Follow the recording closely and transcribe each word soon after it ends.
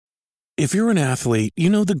If you're an athlete, you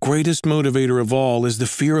know the greatest motivator of all is the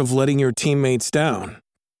fear of letting your teammates down.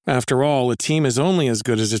 After all, a team is only as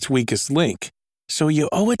good as its weakest link. So you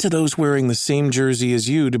owe it to those wearing the same jersey as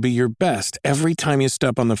you to be your best every time you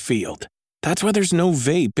step on the field. That's why there's no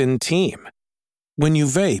vape in team. When you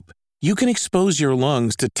vape, you can expose your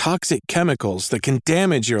lungs to toxic chemicals that can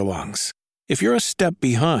damage your lungs. If you're a step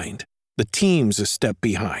behind, the team's a step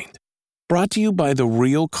behind. Brought to you by The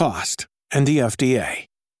Real Cost and the FDA.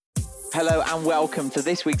 Hello and welcome to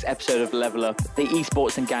this week's episode of Level Up, the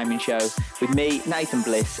esports and gaming show, with me, Nathan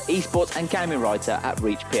Bliss, esports and gaming writer at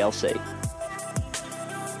Reach PLC.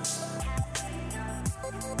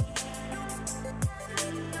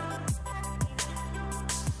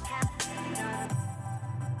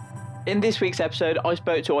 In this week's episode, I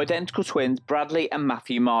spoke to identical twins Bradley and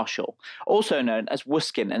Matthew Marshall, also known as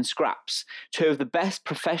Wuskin and Scraps, two of the best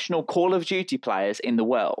professional Call of Duty players in the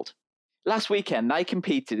world. Last weekend, they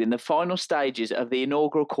competed in the final stages of the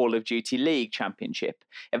inaugural Call of Duty League Championship,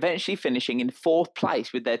 eventually finishing in 4th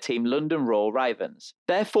place with their team London Royal Ravens.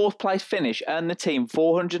 Their 4th place finish earned the team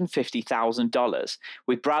 $450,000,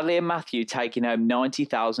 with Bradley and Matthew taking home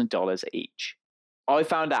 $90,000 each. I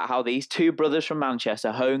found out how these two brothers from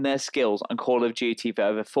Manchester honed their skills on Call of Duty for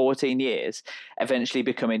over 14 years, eventually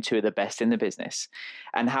becoming two of the best in the business,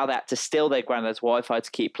 and how they had to steal their granddad's Wi-Fi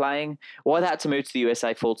to keep playing, why they had to move to the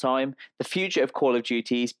USA full-time, the future of Call of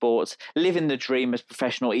Duty esports, living the dream as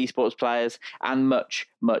professional esports players, and much,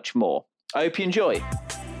 much more. I hope you enjoy.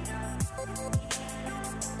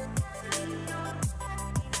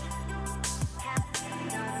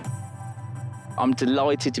 I'm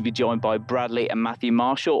delighted to be joined by Bradley and Matthew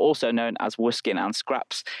Marshall, also known as Wuskin and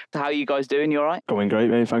Scraps. How are you guys doing? You all right? Going great,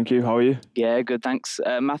 mate. Thank you. How are you? Yeah, good, thanks.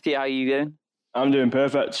 Matthew, how are you doing? I'm doing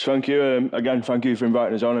perfect. Thank you. Again, thank you for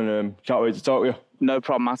inviting us on, and can't wait to talk to you. No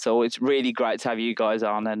problem at all. It's really great to have you guys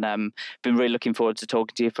on, and been really looking forward to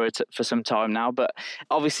talking to you for some time now. But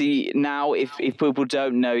obviously now, if people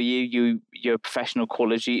don't know you're a professional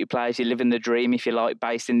Call of Duty player. You're living the dream, if you like,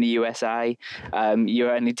 based in the USA.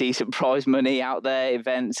 You're earning decent prize money out there,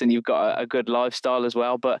 events, and you've got a good lifestyle as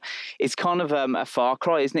well. But it's kind of a far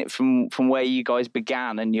cry, isn't it, from where you guys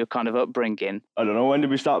began and your kind of upbringing? I don't know, when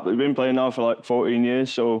did we start? We've been playing now for like 14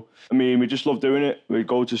 years. So, I mean, we just love doing it. We'd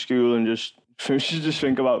go to school and just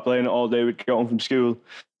think about playing it all day. We'd get home from school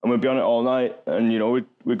and we'd be on it all night. And, you know,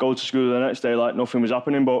 we'd go to school the next day like nothing was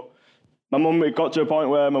happening. But my mum, it got to a point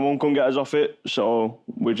where my mum couldn't get us off it. So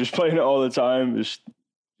we're just playing it all the time, just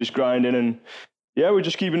grinding. And yeah, we're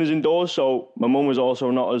just keeping us indoors. So my mum was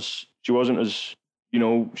also she wasn't as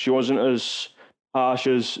harsh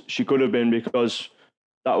as she could have been, because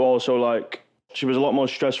that was also like, she was a lot more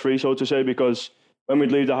stress-free, so to say, because when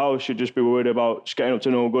we'd leave the house, she'd just be worried about just getting up to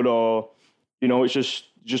no good, or, you know, it's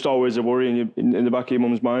just always a worry in the back of your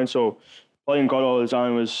mum's mind. So playing COD all the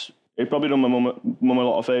time it probably done my mum a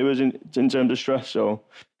lot of favours in terms of stress. So.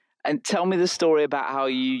 And tell me the story about how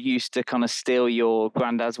you used to kind of steal your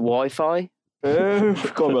granddad's Wi-Fi. How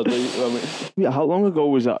long ago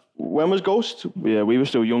was that? When was Ghost? Yeah, we were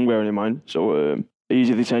still young, bearing in mind. So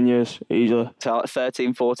easily 10 years, easily. So like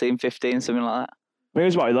 13, 14, 15, something like that? I think it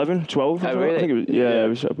was about 11, 12. Oh, really? I think it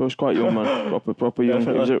was, I was quite young, man. Proper young.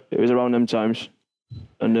 It was around them times.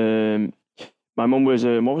 And my mum was,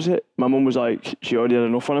 what was it? My mum was like, she already had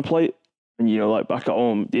enough on her plate. And, you know, like back at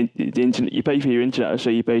home, the internet, you pay for your internet, so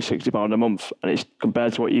you pay £60 a month. And it's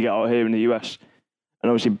compared to what you get out here in the US. And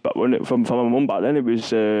obviously, for my mum back then, it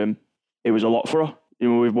was a lot for her. You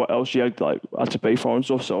know, with what else she had to pay for and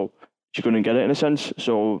stuff. So she couldn't get it in a sense.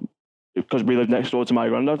 So, because we lived next door to my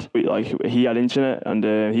granddad, he had internet, and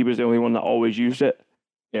he was the only one that always used it.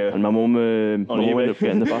 Yeah. And my mum ended up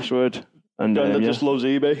getting the password. And Granddad just loves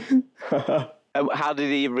eBay. How did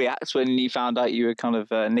he react when you found out you were kind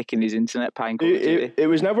of nicking his internet, paying Call of Duty? It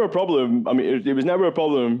was never a problem. I mean, it was never a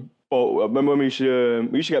problem. But I remember when we used to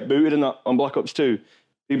get booted in that on Black Ops 2.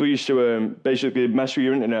 People used to basically mess with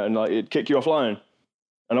your internet and like it'd kick you offline.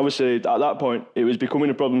 And obviously at that point it was becoming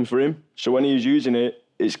a problem for him. So when he was using it,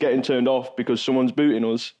 it's getting turned off because someone's booting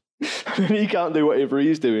us. And he can't do whatever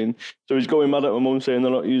he's doing. So he's going mad at my mum saying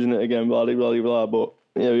they're not using it again, blah, blah, blah, blah. But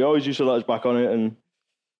yeah, he always used to let us back on it, and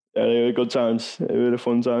yeah, they were good times. They were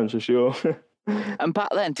fun times for sure. And back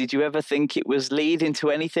then, did you ever think it was leading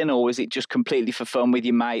to anything, or was it just completely for fun with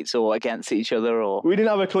your mates or against each other? Or we didn't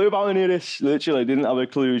have a clue about any of this. Literally, didn't have a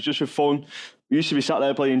clue. It was just for fun. We used to be sat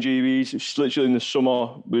there playing GBs. It's literally in the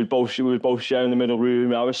summer. We were both sharing the middle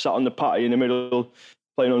room. I was sat on the patio in the middle,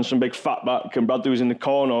 playing on some big fatback, and Bradley was in the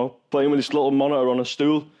corner playing with this little monitor on a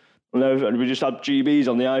stool. And we just had GBs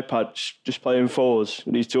on the iPad, just playing fours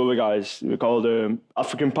with these two other guys. We were called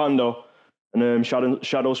African Panda and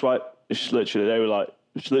Shadow Swipe. It's literally, they were like,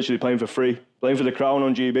 it's literally playing for free, playing for the crown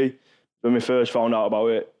on GB. When we first found out about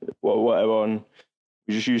it, whatever, and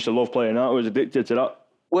we just used to love playing that. I was addicted to that.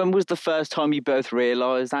 When was the first time you both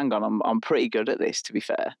realised, hang on, I'm pretty good at this, to be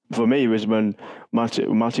fair? For me, it was when Matty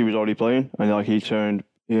was already playing, and like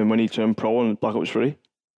when he turned pro and Black Ops 3,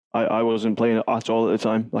 I wasn't playing at all at the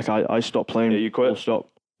time. Like I stopped playing. Yeah, you quit? Stop.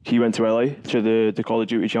 He went to LA to the Call of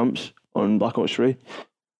Duty champs on Black Ops 3.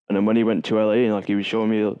 And then when he went to LA and like he was showing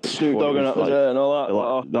me Snoop Dogg and that was there and all that,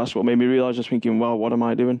 like, that's what made me realise. I was thinking, wow, what am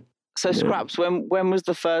I doing? So Scraps, when was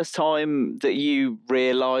the first time that you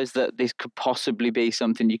realised that this could possibly be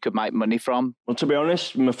something you could make money from? Well, to be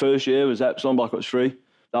honest, my first year was Epsilon Black Ops 3.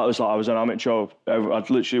 That was like I was an amateur. I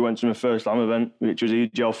literally went to my first AM event, which was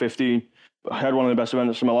EGL 15. I had one of the best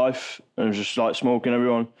events of my life, and it was just like smoking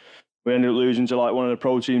everyone. We ended up losing to like one of the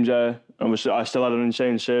pro teams there, and I still had an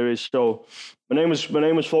insane series. So my name was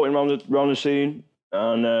floating around the scene,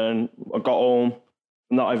 and then I got home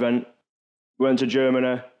from that event, went to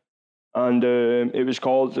Germany, and it was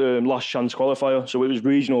called Last Chance Qualifier. So it was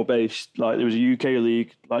regional based. Like there was a UK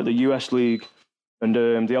league, like the US league, and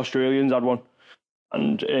the Australians had one,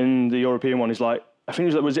 and in the European one is like I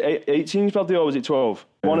think was it 18s probably, or was it 12?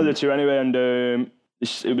 One of the two anyway, and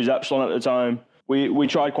it was Epsilon at the time. We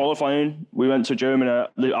tried qualifying. We went to Germany,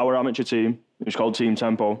 our amateur team. It was called Team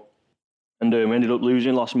Tempo. And we ended up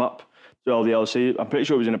losing last map to LDLC. I'm pretty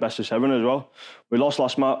sure it was in a best of 7 as well. We lost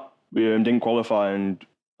last map. We didn't qualify. And,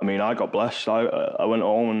 I mean, I got blessed. I went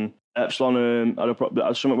home and Epsilon,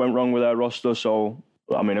 something went wrong with their roster. So,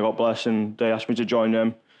 I mean, I got blessed and they asked me to join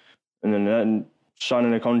them. And then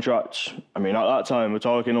signing a contract. I mean, at that time, we're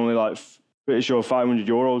talking only like, pretty sure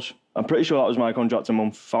 €500. I'm pretty sure that was my contract a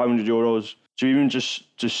month, €500. So even just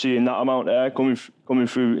seeing that amount there coming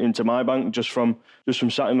through into my bank just from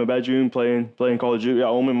sat in my bedroom playing Call of Duty at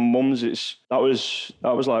home with my mum's, that was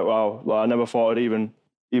like wow, like I never thought I'd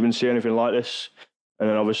even see anything like this. And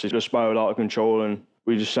then obviously it just spiraled out of control and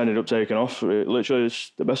we just ended up taking off. It literally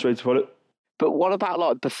is the best way to put it. But what about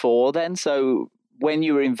like before then? So when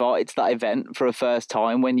you were invited to that event for the first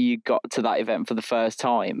time, when you got to that event for the first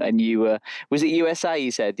time, and you were, was it USA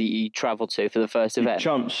you said that you travelled to for the first event?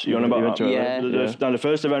 Champs, you on about that? Yeah. No, the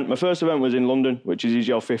first event, my first event was in London, which is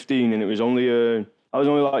EGL 15, and it was only I was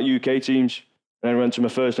only like UK teams, and then I went to my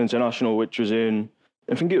first international, which was in,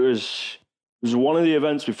 I think it was one of the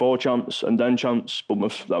events before Champs and then Champs,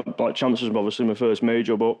 but Champs was obviously my first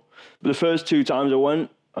major, but the first 2 times I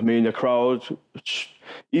went, I mean, the crowd,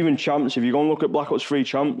 even Champs, if you go and look at Black Ops 3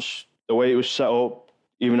 Champs, the way it was set up,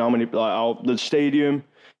 even how many, the stadium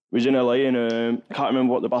was in LA, and I can't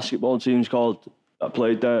remember what the basketball team's called that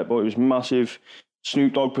played there, but it was massive.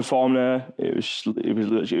 Snoop Dogg performed there. It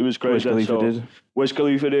was crazy. Wiz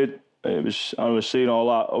Khalifa did. I was seeing all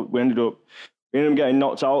that. We ended up getting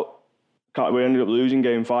knocked out. We ended up losing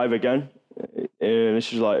game 5 again.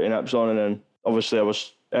 This was like in Epsilon, and then obviously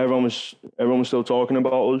everyone was still talking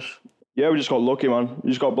about us. Yeah, we just got lucky, man.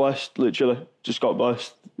 We just got blessed, literally. Just got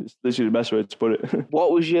blessed. This is the best way to put it.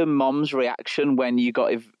 What was your mum's reaction when you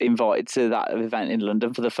got invited to that event in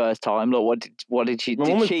London for the first time? Like, what did she? My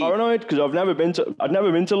mum was paranoid because I'd never been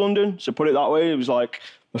to London. So put it that way, it was like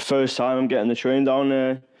my first time I'm getting the train down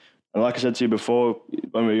there. And like I said to you before,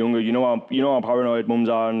 when we were younger, you know how paranoid mums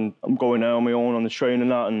are, and I'm going there on my own on the train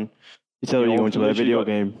and that, and you tell her you're going to play a video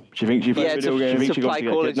game. She thinks she plays video game. She thinks she's going to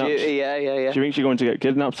get kidnapped. Yeah. She thinks she's going to get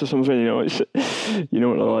kidnapped or something. You know, you know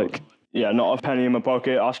what they're like. Yeah, not a penny in my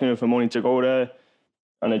pocket, asking her for money to go there,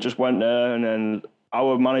 and I just went there. And then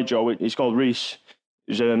our manager, he's called Reese,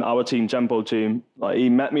 he's our Team Tempo team. Like he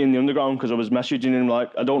met me in the underground because I was messaging him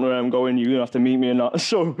like, I don't know where I'm going. You're gonna have to meet me and that.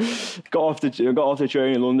 So got off the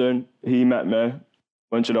train in London. He met me,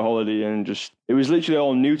 went to the holiday, and it was literally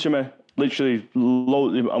all new to me. Literally,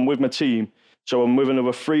 I'm with my team, so I'm with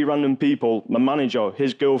another 3 random people. My manager,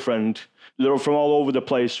 his girlfriend, they're from all over the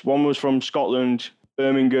place. One was from Scotland,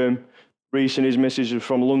 Birmingham. Reese and his missus was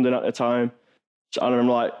from London at the time. And I'm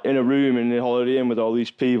like in a room in the Holiday Inn with all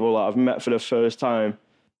these people that I've met for the first time.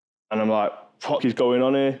 And I'm like, what is going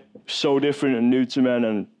on here? So different and new to me.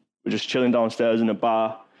 And we're just chilling downstairs in a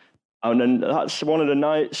bar. And then that's one of the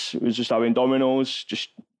nights. It was just having dominoes, just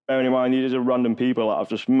bearing in mind these are random people that I've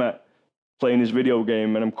just met playing this video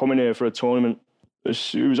game, and I'm coming here for a tournament.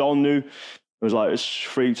 It was all new. It was like, it's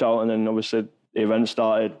freaked out. And then obviously the event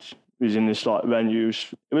started. It was in this like venue.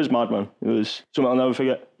 It was mad, man. It was something I'll never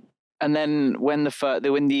forget. And then when was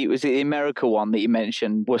it the America one that you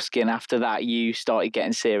mentioned, Wuskin, after that you started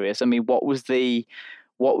getting serious? I mean, what was the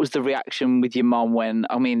reaction with your mum when,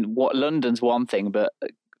 I mean, London's one thing, but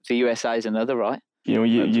the USA is another, right? You know,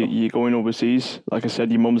 you're going overseas. Like I said,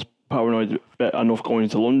 your mum's paranoid enough going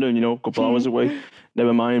to London, you know, a couple hours away.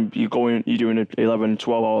 Never mind, you're doing an 11,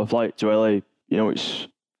 12-hour flight to LA. You know, it's...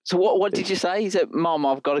 So what did you say? He said, Mom,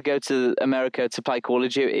 I've got to go to America to play Call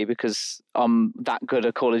of Duty because I'm that good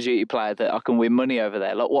a Call of Duty player that I can win money over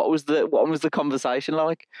there. Like, what was the conversation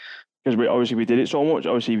like? Because we did it so much.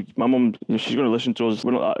 Obviously, my mum, she's going to listen to us. I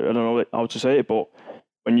don't know how to say it, but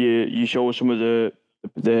when you show some of the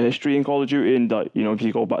history in Call of Duty, and that, you know, if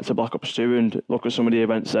you go back to Black Ops 2 and look at some of the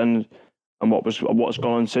events then and what's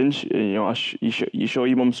gone on since, you know, you show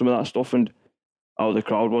your mum some of that stuff and how the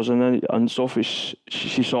crowd was and stuff.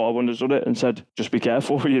 She sort of understood it and said, just be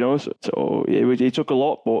careful, you know. So it took a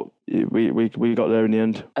lot, but we got there in the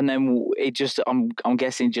end. And then it just, I'm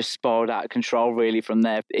guessing, just spiraled out of control really from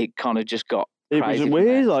there. It kind of just got crazy. It was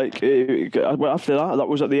weird, like, after that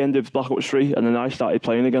was at the end of Black Ops 3, and then I started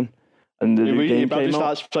playing again. And the game came out.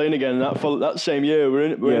 Starts playing again. That same year, we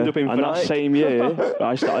ended up in and Fnatic. That same year,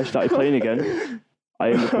 I started playing again.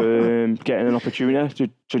 I ended up getting an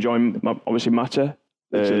opportunity to join, obviously, Mata,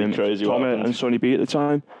 crazy Tom and Sonny B at the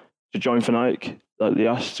time, to join Fnatic. Like, they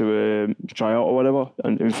asked to try out or whatever,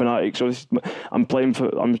 and in Fnatic. So I'm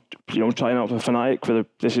trying out for Fnatic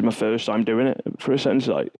this is my first time doing it for a sense.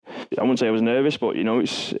 Like, I wouldn't say I was nervous, but you know,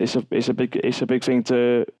 it's a big thing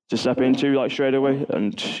to step into, like, straight away.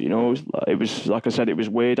 And you know, it was like I said, it was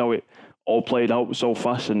weird how it all played out so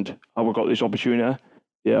fast, and how I got this opportunity.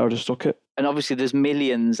 Yeah, I just took it. And obviously, there's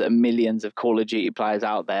millions and millions of Call of Duty players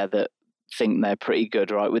out there that think they're pretty good,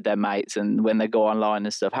 right, with their mates and when they go online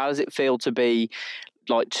and stuff. How does it feel to be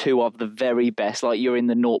like two of the very best? Like, you're in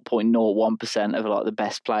the 0.01% of like the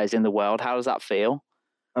best players in the world. How does that feel?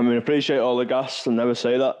 I mean, I appreciate all the gas. I'll never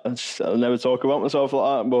say that. I'll never talk about myself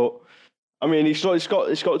like that. But I mean, it's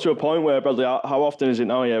got to a point where, Bradley, how often is it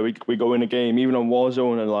now? Yeah, we go in a game, even on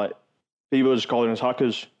Warzone, and like people are just calling us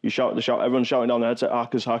hackers. Everyone's shouting down their headset,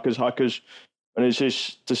 hackers. And it's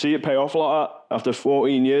just to see it pay off like that after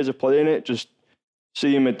 14 years of playing it, just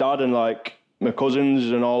seeing my dad and like my cousins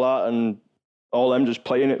and all that, and all them just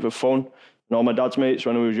playing it for fun, and all my dad's mates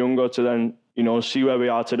when I was younger, to then, you know, see where we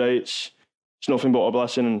are today. It's nothing but a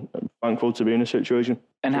blessing, and I'm thankful to be in this situation.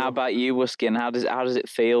 And how about you, Wuskin? How does it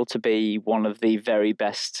feel to be one of the very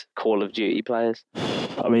best Call of Duty players?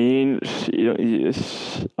 I mean, you know,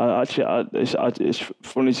 it's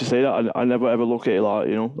funny to say that. I never ever look at it like,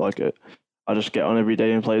 you know, like I just get on every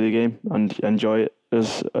day and play the game and enjoy it.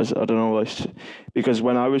 As I don't know, like, because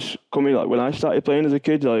when I started playing as a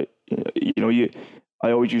kid, like, you know,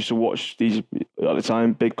 I always used to watch these, at the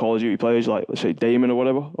time, big Call of Duty players, like, let's say Damon or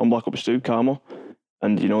whatever on Black Ops 2, Karma,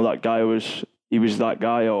 and you know, that guy was that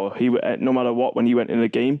guy, or no matter what, when he went in a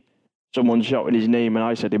game, someone shouting his name and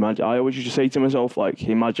I said, imagine. I always used to say to myself, like,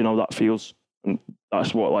 imagine how that feels, and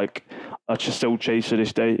that's what, like, I just still chase to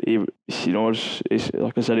this day. You know, it's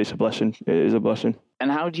like I said, it's a blessing. It is a blessing. And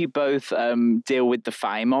how do you both deal with the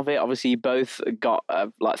fame of it? Obviously, you both got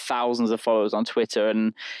like thousands of followers on Twitter,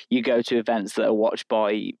 and you go to events that are watched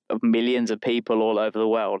by millions of people all over the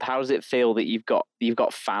world. How does it feel that you've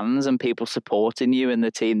got fans and people supporting you and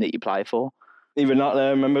the team that you play for? Even that,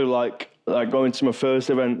 I remember like going to my first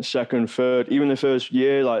event, second, third, even the first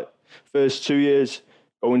year, like first 2 years,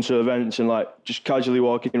 going to events and like just casually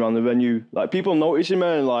walking around the venue, like people noticing me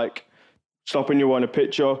and like stopping you on a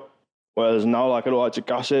picture. Whereas now, like, I don't like to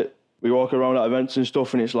gas it. We walk around at events and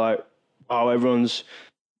stuff, and it's like, wow,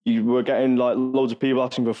 we're getting like loads of people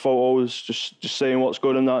asking for photos, just saying what's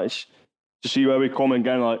good and that. It's to see where we come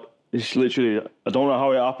again. Like, it's literally, I don't know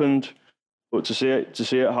how it happened, but to see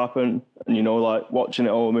it happen, and you know, like watching it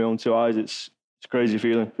all with my own two eyes, it's a crazy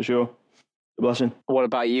feeling for sure. A blessing. What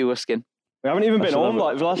about you, Wuskin? We haven't even been home.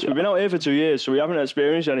 Like, we've been out here for 2 years, so we haven't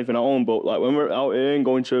experienced anything at home. But like when we're out here and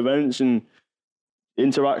going to events and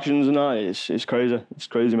interactions and that, it's crazy. It's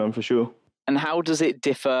crazy, man, for sure. And how does it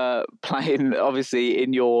differ playing, obviously,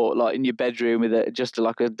 in your bedroom with just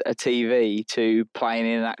like a TV to playing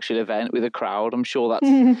in an actual event with a crowd? I'm sure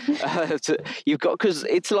that's you've got, because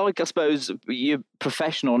it's like, I suppose you're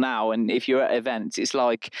professional now, and if you're at events, it's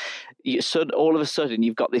like all of a sudden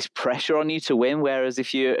you've got this pressure on you to win. Whereas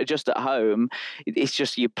if you're just at home, it's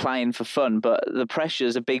just you're playing for fun. But the pressure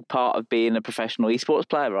is a big part of being a professional esports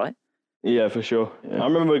player, right? Yeah, for sure. Yeah. I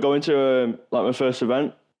remember going to like my first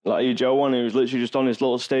event, like EJO one. It was literally just on this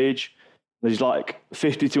little stage. There's like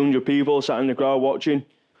 50 to 100 people sat in the crowd watching,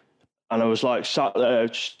 and I was like sat there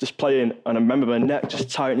just playing. And I remember my neck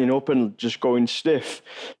just tightening up and just going stiff,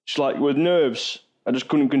 just like with nerves. I just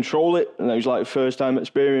couldn't control it, and it was like first time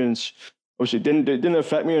experience. Obviously, it didn't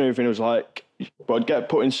affect me or anything. It was like, but I'd get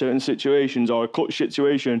put in certain situations or a clutch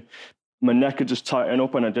situation, my neck would just tighten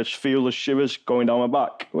up and I just feel the shivers going down my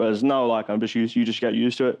back. Whereas now, like, you just get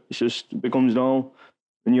used to it. It becomes normal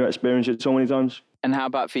when you experience it so many times. And how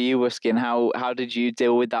about for you, Wuskin? How did you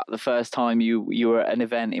deal with that the first time you were at an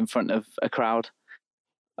event in front of a crowd?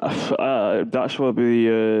 That's what be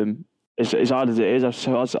as hard as it is.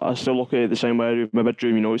 I still look at it the same way with my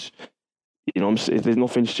bedroom. You know, there's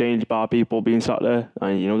nothing's changed by people being sat there,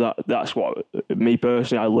 and that's what me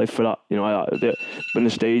personally. I live for that. You know, when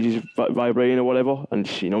the stage is vibrating or whatever, and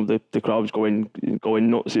the crowd's going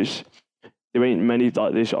nuts. There ain't many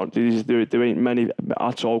like this. There ain't many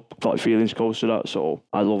at all like feelings close to that. So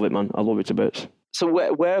I love it, man. I love it to bits. So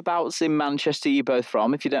whereabouts in Manchester are you both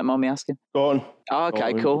from, if you don't mind me asking? Gone. Oh,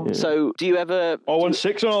 okay, cool. Yeah. So do you ever...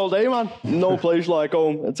 0-6 on all day, man. No place like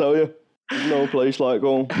home, I tell you. No place like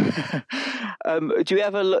home. Do you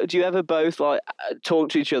ever both like talk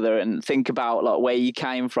to each other and think about like where you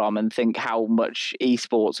came from and think how much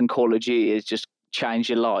esports and Call of Duty has just changed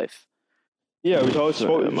your life? Yeah, we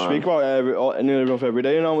speak about it nearly enough every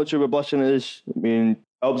day and how much of a blessing it is. I mean, it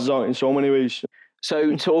helps us out in so many ways.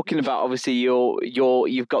 So talking about obviously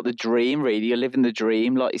you've got the dream, really. You're living the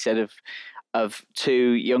dream, like you said, of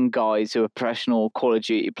two young guys who are professional Call of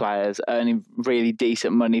Duty players earning really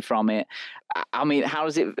decent money from it. I mean, how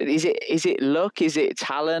is it luck? Is it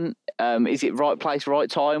talent? Is it right place,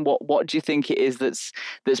 right time? What do you think it is that's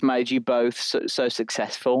made you both so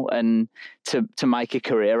successful and to make a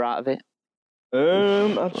career out of it?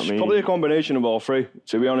 Probably a combination of all three,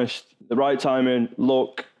 to be honest. The right timing,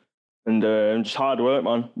 luck, and just hard work,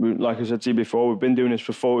 man. Like I said to you before, we've been doing this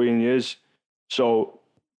for 14 years. So,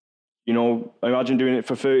 imagine doing it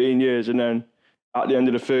for 13 years and then at the end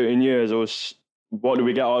of the 13 years, what do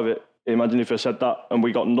we get out of it? Imagine if I said that and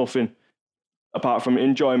we got nothing apart from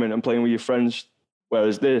enjoyment and playing with your friends.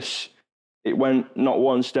 Whereas this, it went not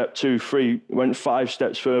 1 step, 2, 3, it went 5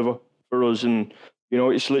 steps further for us. And,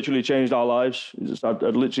 it's literally changed our lives.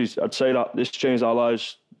 I'd say that this changed our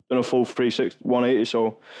lives in a full 180.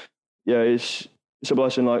 So, yeah, it's a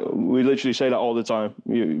blessing. Like, we literally say that all the time.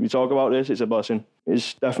 You talk about this, it's a blessing.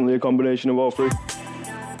 It's definitely a combination of all three.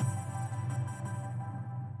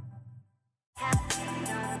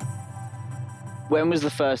 When was the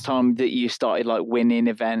first time that you started like winning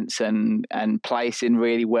events and placing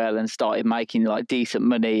really well and started making like decent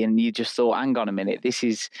money and you just thought, hang on a minute, this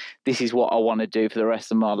is what I want to do for the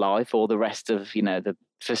rest of my life or the rest of the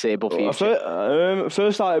foreseeable future?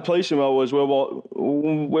 First started placing well was World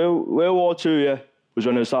War II, yeah, was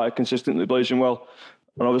when I started consistently placing well.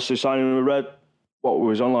 And obviously signing with Red, we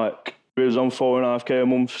was on 4.5k a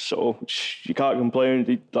month, so you can't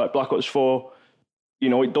complain. Like Black Ops 4,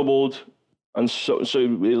 it doubled. And so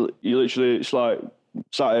you literally, it's like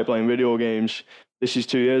started playing video games. This is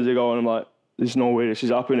 2 years ago, and I'm like, there's no way this is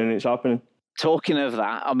happening. It's happening. Talking of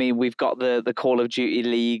that, I mean, we've got the Call of Duty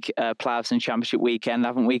League Playoffs and Championship weekend,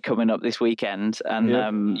 haven't we, coming up this weekend? And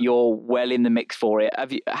yeah. You're well in the mix for it.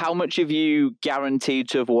 How much have you guaranteed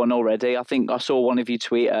to have won already? I think I saw one of you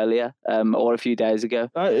tweet earlier or a few days ago.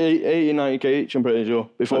 80, 90k each, I'm pretty sure.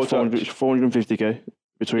 Before 450k.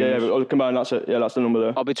 But combined, that's it. Yeah, that's the number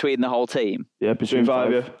there. Oh, between the whole team? Yeah, between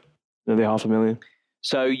 5, yeah. Nearly $500,000.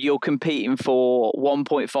 So you're competing for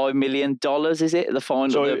 $1.5 million, is it? The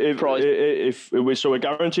final prize? So we're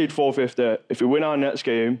guaranteed 450. If we win our next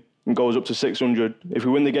game, it goes up to 600. If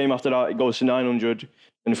we win the game after that, it goes to 900.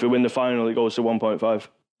 And if we win the final, it goes to 1.5.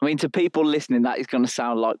 I mean, to people listening, that is going to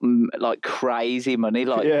sound like crazy money,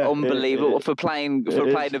 unbelievable for playing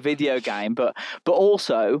a video game. But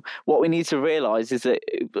also, what we need to realise is that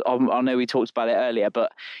I know we talked about it earlier,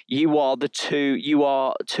 but you are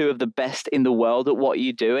two of the best in the world at what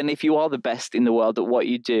you do. And if you are the best in the world at what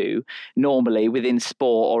you do, normally within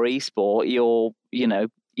sport or esport,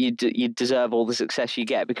 you deserve all the success you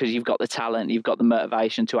get because you've got the talent, you've got the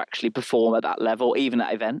motivation to actually perform at that level, even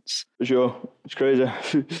at events. For sure. It's crazy.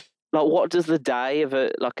 Like, what does the day of a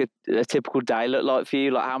typical day look like for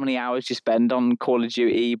you? Like, how many hours do you spend on Call of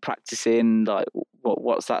Duty practicing? Like,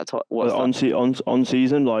 what's that? On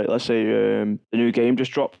season, like, let's say the new game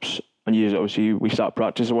just drops and we start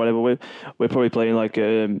practice or whatever. We're probably playing like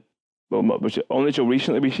only till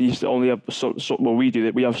recently we used to only have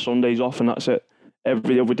we have Sundays off and that's it.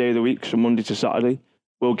 Every other day of the week, so Monday to Saturday,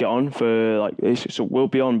 we'll get on for like this. So we'll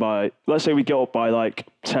be on by, let's say we get up by like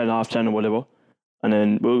 10, half 10 or whatever, and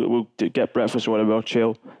then we'll get breakfast or whatever,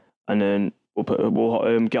 chill, and then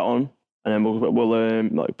we'll get on, and then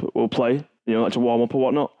we'll play, to warm up or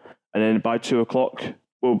whatnot, and then by 2 o'clock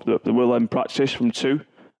we'll practice from 2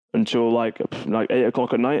 until like 8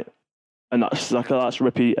 o'clock at night, and that's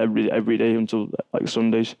repeat every day until like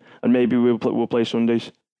Sundays, and maybe we'll play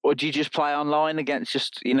Sundays. Or do you just play online against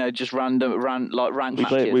just random ranked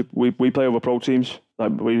matches? We play over pro teams.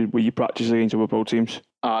 Like we practice against other pro teams.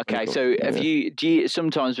 Oh, okay. So do you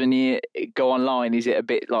sometimes when you go online, is it a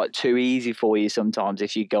bit like too easy for you sometimes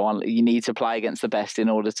if you go on, you need to play against the best in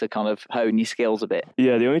order to kind of hone your skills a bit?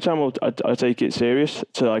 Yeah, the only time I take it serious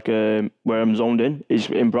to like where I'm zoned in is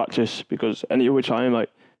in practice, because any other time, like,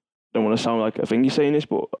 I don't want to sound like a thingy saying this,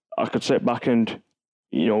 but I could sit back and,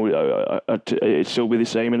 you know, it'd still be the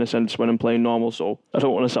same in a sense when I'm playing normal. So I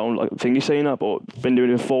don't want to sound like a thingy saying that, but I've been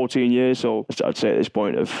doing it for 14 years, so I'd say at this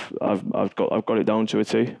point I've got it down to a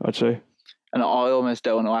T, I'd say. And I almost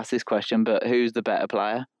don't want to ask this question, but who's the better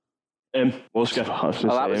player? Wusker.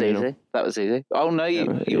 That was easy. Know. That was easy. Oh no,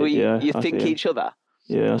 you think each other?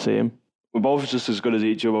 Yeah, I see him. We're both just as good as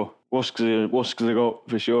each other. Wusker's the GOAT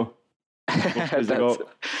for sure.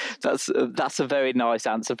 That's a very nice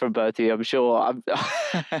answer from both of you. I'm sure.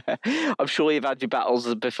 I'm sure you've had your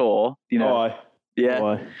battles before. You know. Oh,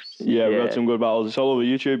 yeah, we've had some good battles. It's all over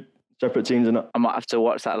YouTube. Separate teams and that. I might have to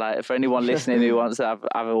watch that later. For anyone listening who wants to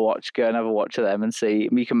have a watch, go and have a watch of them and see.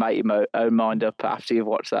 You can make your own mind up after you've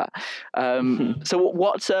watched that. So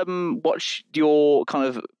what's your kind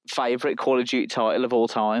of favourite Call of Duty title of all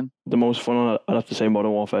time? The most fun, I'd have to say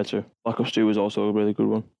Modern Warfare 2. Black Ops 2 was also a really good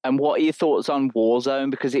one. And what are your thoughts on Warzone?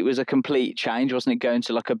 Because it was a complete change, wasn't it? Going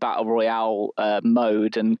to like a Battle Royale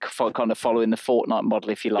mode and kind of following the Fortnite model,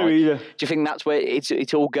 if you like. Yeah. Do you think that's where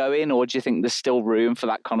it's all going, or do you think there's still room for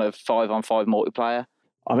that kind of 5-on-5 multiplayer?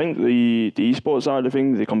 I think the esports side of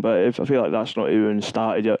things, the competitive, I feel like that's not even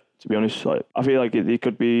started yet, to be honest. Like, I feel like it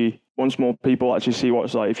could be, once more people actually see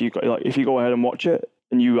what's like, if you go ahead and watch it,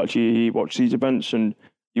 and you actually watch these events and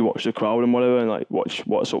you watch the crowd and whatever, and like watch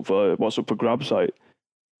what's up for grabs, like,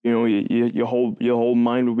 you know, your whole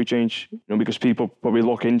mind will be changed, you know, because people probably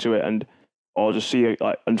look into it or just see it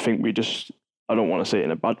like and think I don't want to say it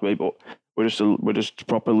in a bad way, but we're just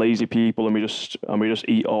proper lazy people, and we just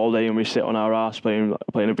eat all day and we sit on our ass playing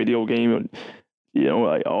a video game, and you know,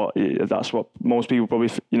 like, that's what most people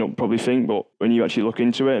probably think. But when you actually look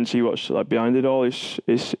into it and see what's like behind it all, it's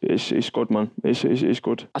good, man. It's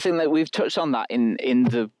good. I think that we've touched on that in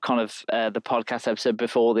the kind of the podcast episode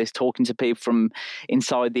before this, talking to people from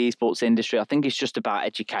inside the esports industry. I think it's just about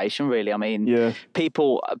education, really. I mean,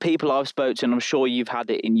 people I've spoken to, and I'm sure you've had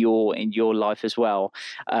it in your life as well.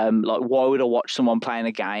 Like, why would I watch someone playing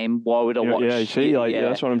a game? Why would I watch? Yeah, you see,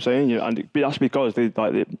 that's what I'm saying. You know, and that's because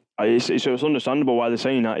it's understandable why they're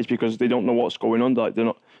saying that. It's because they don't know what's going on. Like, they're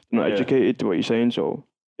not educated to what you're saying. So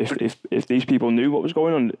if these people knew what was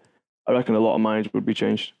going on, I reckon a lot of minds would be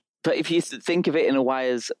changed. But if you think of it in a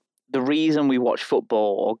way as the reason we watch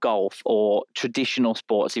football or golf or traditional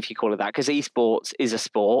sports, if you call it that, because esports is a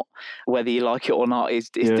sport, whether you like it or not, is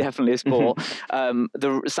definitely a sport.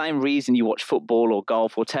 The same reason you watch football or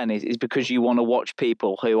golf or tennis is because you want to watch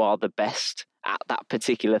people who are the best at that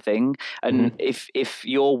particular thing. And if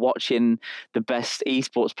you're watching the best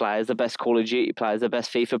esports players, the best Call of Duty players, the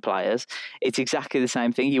best FIFA players, it's exactly the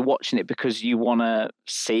same thing. You're watching it because you want to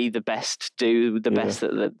see the best do the best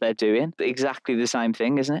that they're doing. Exactly the same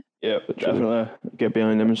thing, isn't it? Yeah, definitely. Get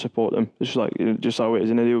behind them and support them. It's just how it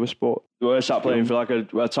is in any other sport. We're sat playing for like a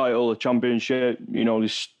title, a championship, you know,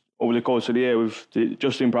 this over the course of the year with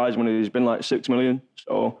just in prize money, there's been like 6 million.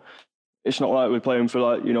 So it's not like we're playing for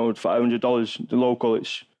like, you know, $500 the local.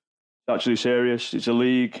 It's actually serious. It's a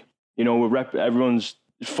league. You know, everyone's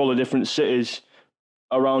full of different cities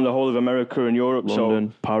around the whole of America and Europe.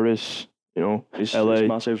 London, Paris, you know, LA, it's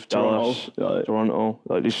massive. Dallas, Toronto.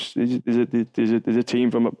 Like there's a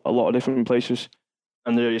team from a lot of different places,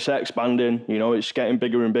 and it's expanding. You know, it's getting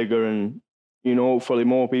bigger and bigger, and you know, hopefully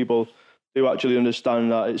more people do actually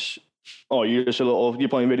understand that you're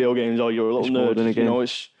playing video games, or you're a little nerd. You know,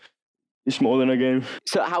 it's more than a game.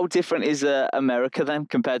 So how different is America then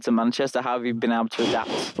compared to Manchester? How have you been able to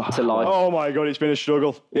adapt to life? Oh my God, it's been a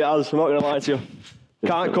struggle. It has, I'm not going to lie to you.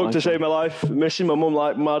 Can't cook to save my life. Missing my mum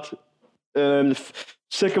like mad.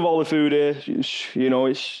 Sick of all the food here. You know,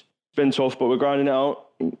 it's been tough, but we're grinding it out.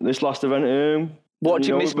 This last event. What do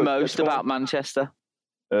you miss most about Manchester?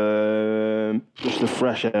 Just the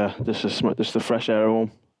fresh air. Just the fresh air at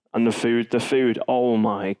home. And the food, oh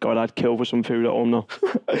my God, I'd kill for some food at home now.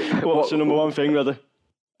 What's the number one thing, brother?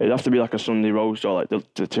 It'd have to be like a Sunday roast or like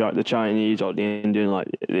the Chinese or the Indian, like,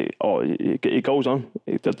 it goes on.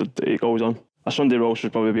 It goes on. A Sunday roast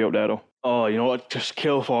would probably be up there though. Oh, you know what? Just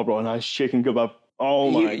kill for, bro. Nice chicken kebab.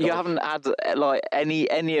 Oh my God. You haven't had like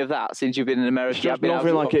any of that since you've been in America? It's just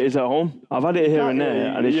nothing like it is at home. I've had it here and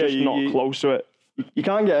there, and it's just not close to it. You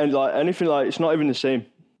can't get anything like, it's not even the same.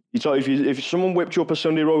 You thought if someone whipped you up a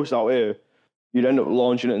Sunday roast out here, you'd end up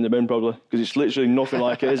launching it in the bin probably, because it's literally nothing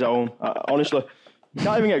like it is at home. Honestly, you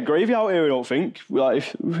can't even get gravy out here, I don't think. Like,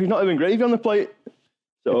 if there's not even gravy on the plate.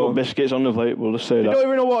 So biscuits on the plate, we'll just say that. You don't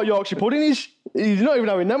even know what Yorkshire pudding is. He's not even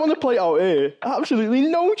having them on the plate out here. Absolutely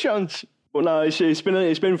no chance. But no, it's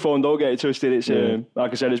been fun. Don't get it twisted. It's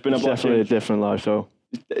like I said, it's been a blessing. Definitely a different life, though.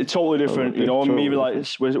 It's totally different, you know. Maybe like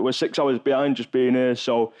we're 6 hours behind just being here.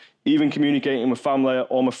 So even communicating with family,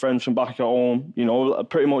 all my friends from back at home, you know, I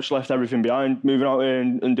pretty much left everything behind, moving out here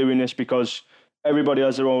and doing this, because everybody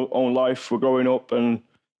has their own life. We're growing up, and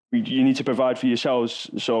you need to provide for yourselves.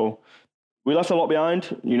 So we left a lot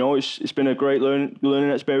behind. You know, it's been a great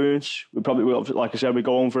learning experience. We probably will, like I said, we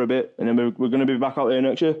go home for a bit, and then we're going to be back out here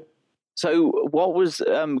next year. So what was,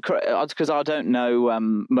 because I don't know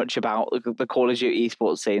much about the Call of Duty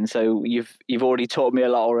esports scene, so you've already taught me a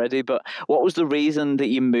lot already, but what was the reason that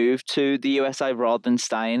you moved to the USA rather than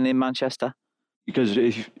staying in Manchester? Because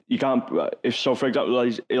if you can't, for example,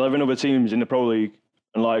 there's 11 other teams in the Pro League,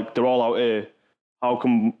 and like they're all out here, how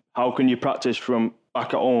can you practice from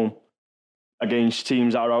back at home against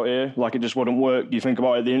teams that are out here? Like, it just wouldn't work. You think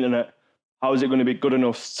about it, the internet, how is it going to be good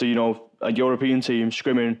enough to, you know, a European team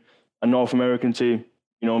scrimming a North American team,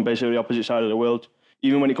 you know, on basically the opposite side of the world?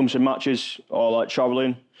 Even when it comes to matches or like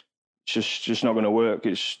traveling, it's just not going to work.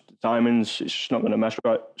 It's timings, it's just not going to mesh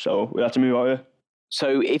right. So we have to move out here.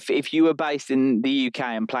 So if you were based in the UK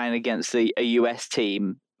and playing against a US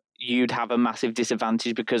team, you'd have a massive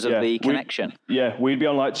disadvantage because of the connection. We'd be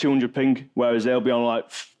on like 200 ping, whereas they'll be on like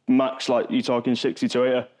max, like you're talking 60 to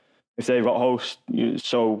 80 if they've got host.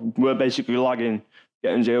 So we're basically lagging,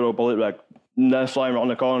 getting 0 bullet reg. They're flying around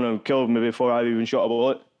the corner and killed me before I've even shot a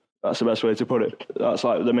bullet. That's the best way to put it. That's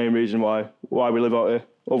like the main reason why we live out here.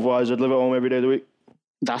 Otherwise, I'd live at home every day of the week.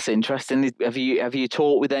 That's interesting. Have you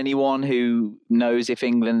talked with anyone who knows if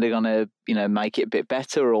England are going to, you know, make it a bit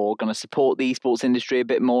better or going to support the esports industry a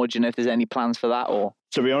bit more? Do you know if there's any plans for that? Or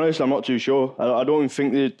to be honest, I'm not too sure. I don't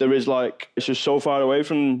think there is, like, it's just so far away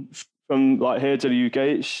from like here to the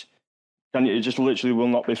UK. It just literally will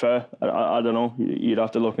not be fair. I don't know. You'd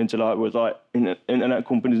have to look into that with like internet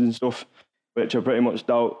companies and stuff, which I pretty much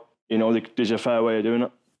doubt, you know, there's a fair way of doing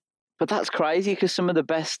it. But that's crazy, because some of the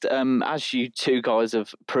best, as you two guys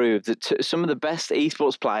have proved, that some of the best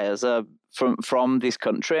esports players are from this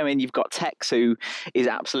country. I mean, you've got Tex, who is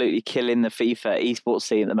absolutely killing the FIFA esports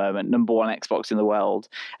scene at the moment, #1 Xbox in the world,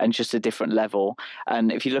 and just a different level.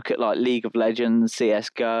 And if you look at like League of Legends,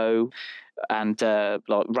 CSGO, and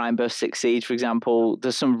like Rainbow Six Siege, for example,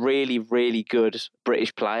 there's some really, really good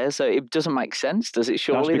British players. So it doesn't make sense, does it?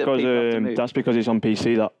 Surely that's because it's on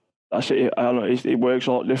PC. That's it. I don't know. It works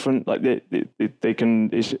a lot different. Like they can.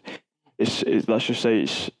 It's let's just say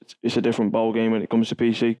it's a different ball game when it comes to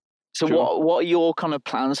PC. So sure. What are your kind of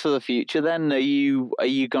plans for the future then? Are you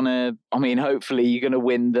gonna? I mean, hopefully you're gonna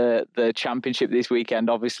win the championship this weekend,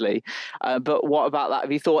 obviously. But what about that?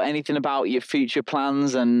 Have you thought anything about your future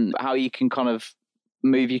plans and how you can kind of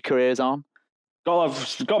move your careers on?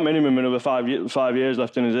 I've got minimum another 5 years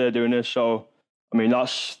left in his ear doing this. So I mean,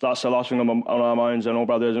 that's the last thing on our minds. I know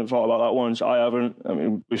Bradley hasn't thought about that once. I haven't. I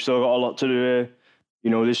mean, we've still got a lot to do here. You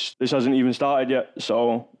know, this hasn't even started yet.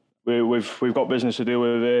 So we've got business to deal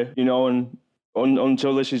with here, you know, and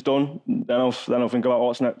until this is done, then I'll think about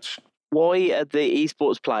what's next. Why are the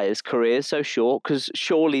esports players' careers so short? Because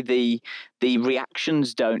surely the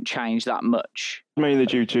reactions don't change that much. Mainly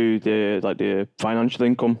due to the financial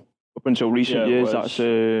income. Up until recent years,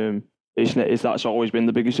 that's always been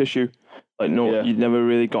the biggest issue. Like you'd never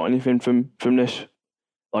really got anything from this,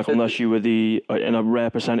 like unless you were in a rare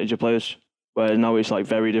percentage of players. Whereas now it's like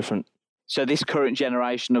very different. So this current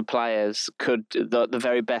generation of players the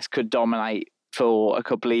very best could dominate for a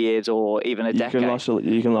couple of years or even a decade.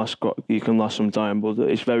 You can last some time, but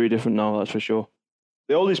it's very different now. That's for sure.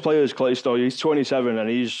 The oldest player is Claystow. He's 27 and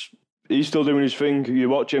he's still doing his thing. You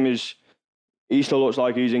watch him, he still looks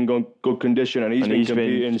like he's in good condition, and he's been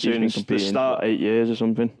competing since the start. 8 years or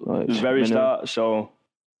something. Like the very start. So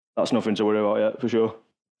that's nothing to worry about yet, for sure.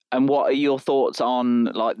 And what are your thoughts on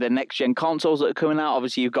like the next gen consoles that are coming out?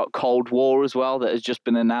 Obviously, you've got Cold War as well that has just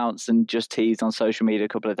been announced and just teased on social media a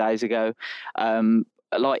couple of days ago.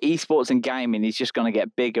 Like esports and gaming is just going to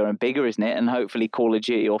get bigger and bigger, isn't it? And hopefully, Call of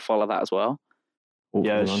Duty will follow that as well.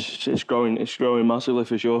 Yeah, it's growing. It's growing massively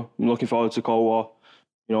for sure. I'm looking forward to Cold War.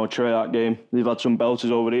 You know, Treyarch game. They've had some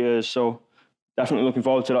belters over the years, so definitely looking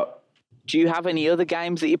forward to that. Do you have any other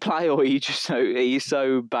games that you play, or are you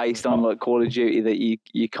so based on like Call of Duty that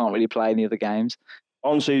you can't really play any other games?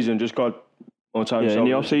 On season, just got more time. Yeah, in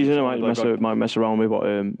the off season, I might mess around with what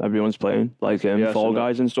everyone's playing, like Fall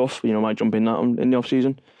Guys and stuff. You know, might jump in that in the off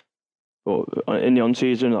season. But in the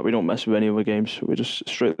on-season, like, we don't mess with any other games. We're just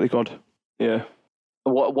strictly COD. Yeah.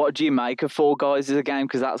 What do you make of Four Guys as a game?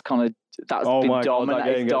 Because that's been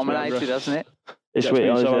dominated, hasn't it? It's sweet.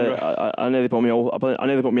 I nearly put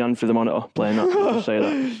my hand through the monitor playing that. I'll just say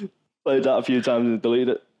that. Played that a few times and deleted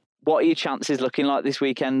it. What are your chances looking like this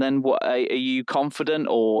weekend then? What are you confident,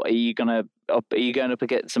 or are you going up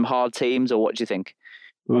against some hard teams, or what do you think?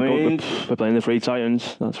 We're playing the Three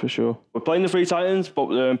Titans, that's for sure. We're playing the Three Titans,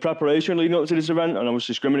 but in preparation leading up to this event, and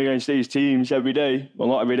obviously scrimming against these teams every day. Well,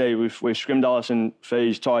 not every day. We've scrimmed Dallas and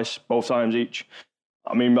FaZe twice, both times each.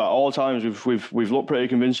 I mean, at all times we've looked pretty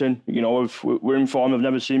convincing. You know, we're in form I've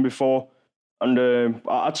never seen before, and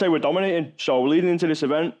I'd say we're dominating. So leading into this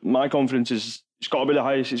event, my confidence is it's got to be the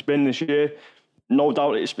highest it's been this year. No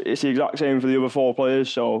doubt, it's the exact same for the other 4 players.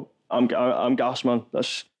 So I'm gassed, man.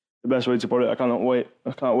 That's the best way to put it. I can't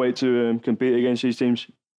wait to compete against these teams.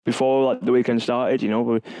 Before like the weekend started, you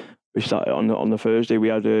know, we started on the Thursday. We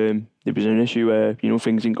had there was an issue where, you know,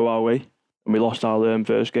 things didn't go our way, and we lost our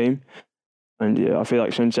first game. And yeah, I feel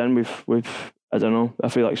like since then we've I don't know. I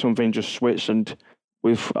feel like something just switched, and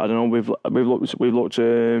we've looked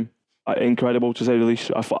incredible, to say the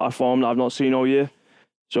least. A form that I've not seen all year.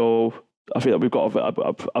 So I feel like we've got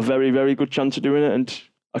a very, very good chance of doing it, and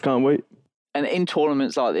I can't wait. And in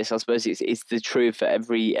tournaments like this, I suppose it's the truth for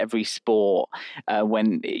every sport.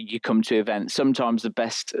 When you come to events, sometimes the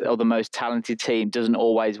best or the most talented team doesn't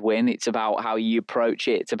always win. It's about how you approach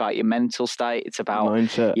it. It's about your mental state. It's about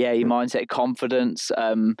mindset. Yeah, your mindset, confidence.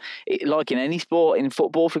 Like in any sport, in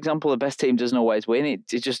football, for example, the best team doesn't always win. It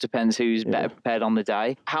just depends who's better prepared on the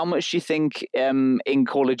day. How much do you think in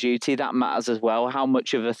Call of Duty that matters as well? How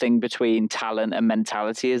much of a thing between talent and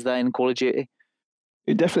mentality is there in Call of Duty?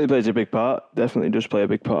 It definitely plays a big part. Definitely does play a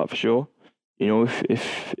big part for sure. You know,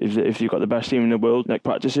 if you've got the best team in the world, like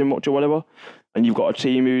practicing much or whatever, and you've got a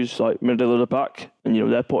team who's like middle of the pack, and you know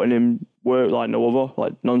they're putting in work like no other,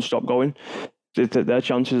 like non-stop going, their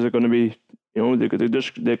chances are going to be, you know, they're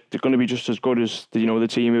going to be just as good as the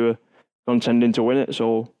team who are contending to win it.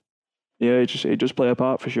 So yeah, it does play a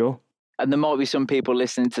part for sure. And there might be some people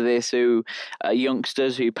listening to this who are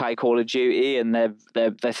youngsters who play Call of Duty and they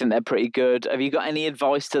think they're pretty good. Have you got any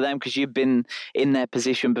advice to them? Because you've been in their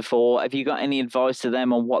position before. Have you got any advice to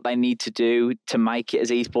them on what they need to do to make it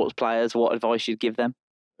as esports players? What advice you'd give them?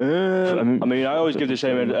 I mean, I always give the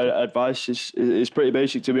same advice. It's pretty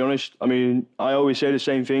basic, to be honest. I mean, I always say the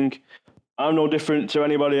same thing. I'm no different to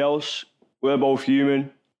anybody else. We're both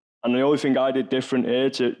human. And the only thing I did different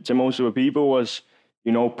here to most of the people was,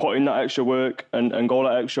 you know, put in that extra work and go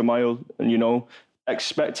that extra mile, and, you know,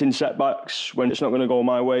 expecting setbacks when it's not going to go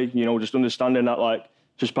my way, you know, just understanding that, like,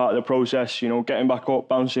 just part of the process, you know, getting back up,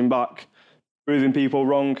 bouncing back, proving people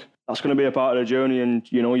wrong. That's going to be a part of the journey,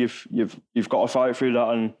 and, you know, you've got to fight through that,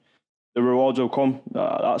 and the rewards will come.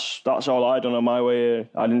 That's all I done on my way here.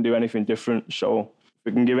 I didn't do anything different. So if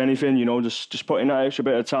we can give anything, you know, just put in that extra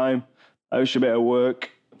bit of time, extra bit of work,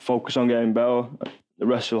 focus on getting better. The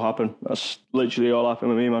rest will happen. That's literally all happened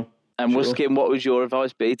with me, man. And Wuskin, what would your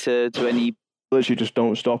advice be to any? Literally, just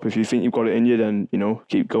don't stop. If you think you've got it in you, then, you know,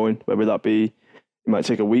 keep going. Whether that be, it might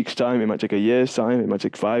take a week's time, it might take a year's time, it might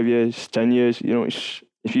take 5 years, 10 years. You know,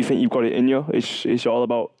 if you think you've got it in you, it's all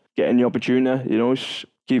about getting the opportunity. You know, just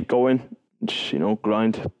keep going. Just, you know,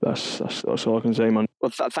 grind. That's all I can say, man. Well,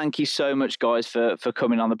 thank you so much, guys, for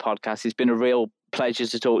coming on the podcast. It's been a real pleasure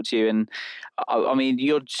to talk to you. And I mean,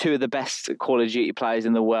 you're two of the best Call of Duty players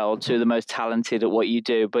in the world, two of the most talented at what you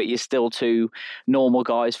do, but you're still two normal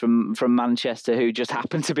guys from Manchester who just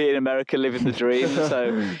happen to be in America living the dream.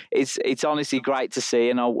 So it's honestly great to see,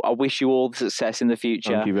 and I wish you all the success in the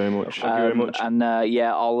future. Thank you very much. Thank you very much. And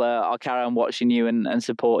I'll carry on watching you and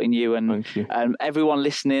supporting you. And thank you. Everyone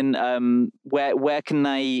listening, where can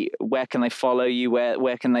they follow you?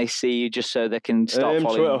 Where can they see you, just so they can start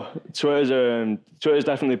following you? Twitter's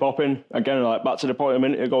definitely popping. Again, like back to the point a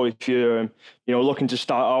minute ago, if you're looking to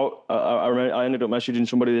start out, I ended up messaging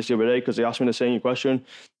somebody this the other day because they asked me the same question.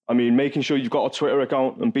 I mean, making sure you've got a Twitter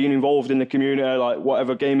account and being involved in the community, like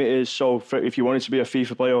whatever game it is. So if you wanted to be a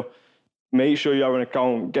FIFA player, make sure you have an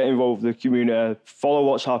account, get involved in the community, follow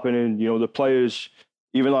what's happening, you know, the players,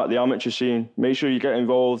 even like the amateur scene. Make sure you get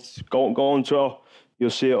involved, go on Twitter, you'll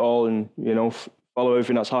see it all, and, you know, follow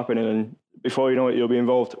everything that's happening, and before you know it, you'll be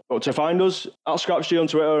involved. But to find us, at Scrapsty on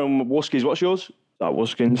Twitter, and Wuskins, what's yours? At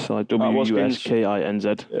Wuskins, like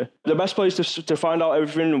WUSKINZ. Yeah. The best place to find out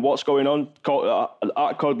everything and what's going on,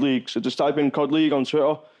 at COD League. So just type in COD League on Twitter,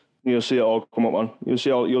 and you'll see it all come up, man. You'll see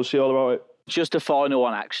all about it. Just a final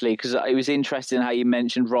one, actually, because it was interesting how you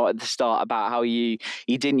mentioned right at the start about how you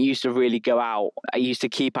didn't used to really go out. I used to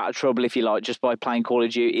keep out of trouble, if you like, just by playing Call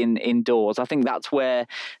of Duty indoors. I think that's where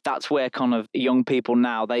kind of young people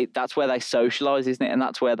now, that's where they socialise, isn't it? And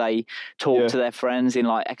that's where they talk to their friends in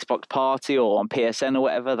like Xbox Party or on PSN or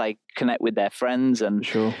whatever. They connect with their friends, and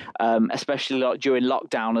especially like during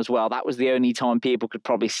lockdown as well. That was the only time people could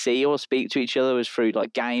probably see or speak to each other, was through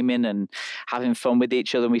like gaming and having fun with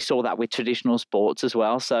each other. And we saw that with traditional sports as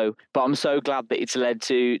well. So, but I'm so glad that it's led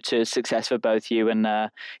to success for both you. And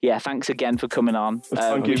thanks again for coming on.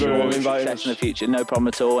 Thank you for inviting us. In the future, no problem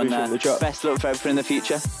at all. Appreciate And best luck for everything in the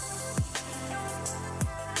future.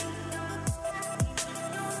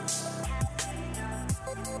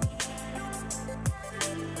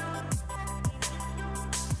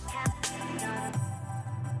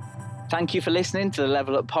 Thank you for listening to the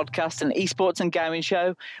Level Up Podcast and Esports and Gaming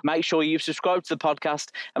Show. Make sure you subscribe to the podcast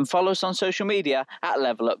and follow us on social media at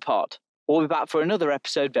Level Up Pod. We'll be back for another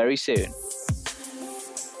episode very soon.